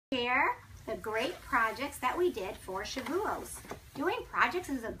Share the great projects that we did for Shavuos. Doing projects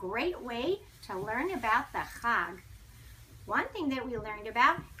is a great way to learn about the Chag. One thing that we learned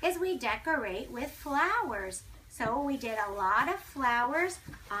about is we decorate with flowers. So we did a lot of flowers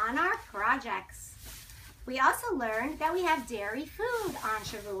on our projects. We also learned that we have dairy food on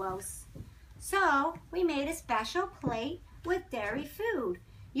Shavuos. So we made a special plate with dairy food.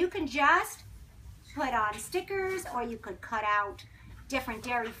 You can just put on stickers, or you could cut out different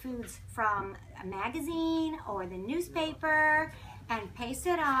dairy foods from a magazine or the newspaper and paste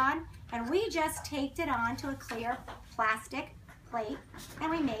it on, and we just taped it on to a clear plastic plate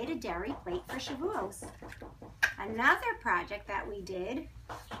and we made a dairy plate for Shavuos. Another project that we did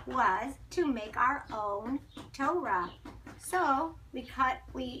was to make our own Torah. So we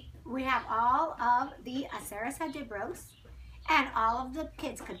have all of the Aseres HaDibros, and all of the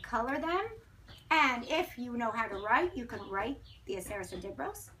kids could color them. And if you know how to write, you can write the Aseres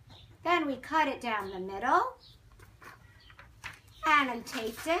HaDibros. Then we cut it down the middle, and we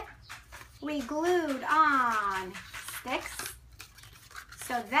taped it. We glued on sticks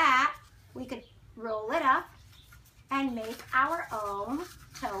so that we could roll it up and make our own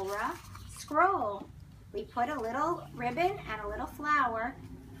Torah scroll. We put a little ribbon and a little flower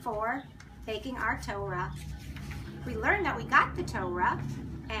for making our Torah. We learned that we got the Torah,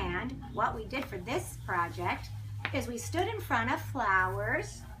 and what we did for this project is we stood in front of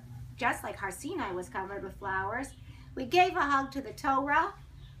flowers, just like Har Sinai was covered with flowers. We gave a hug to the Torah.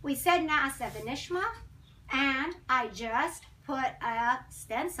 We said Na'aseh v'nishma, and I just put a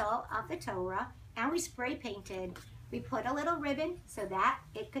stencil of the Torah and we spray painted. We put a little ribbon so that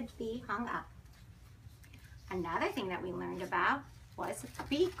it could be hung up. Another thing that we learned about was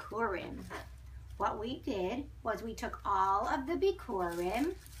Bikurim. What we did was we took all of the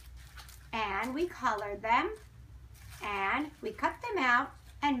Bikurim and we colored them and we cut them out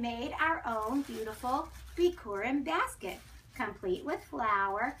and made our own beautiful Bikurim basket, complete with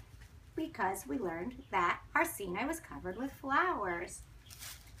flower, because we learned that Har Sinai was covered with flowers.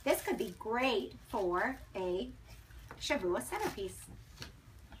 This could be great for a Shavuot centerpiece.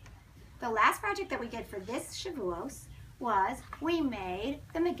 The last project that we did for this Shavuos was we made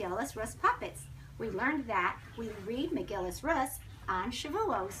the Megillas Rus puppets. We learned that we read Megillas Rus on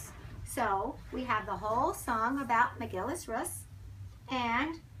Shavuos. So we have the whole song about Megillas Rus,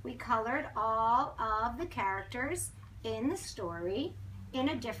 and we colored all of the characters in the story in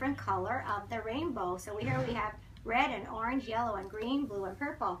a different color of the rainbow. So here we have red and orange, yellow and green, blue and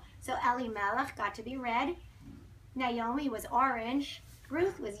purple. So Elimelech got to be red, Naomi was orange,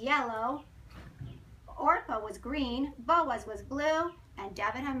 Ruth was yellow, Orpah was green, Boaz was blue, and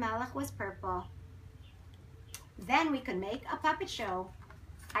David HaMelech was purple. Then we could make a puppet show.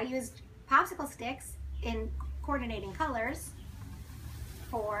 I used popsicle sticks in coordinating colors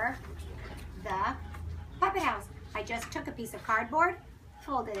for the puppet house. I just took a piece of cardboard,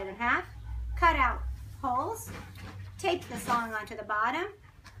 folded it in half, cut out holes, taped the song onto the bottom,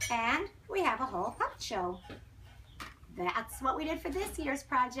 and we have a whole puppet show. That's what we did for this year's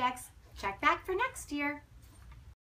projects. Check back for next year.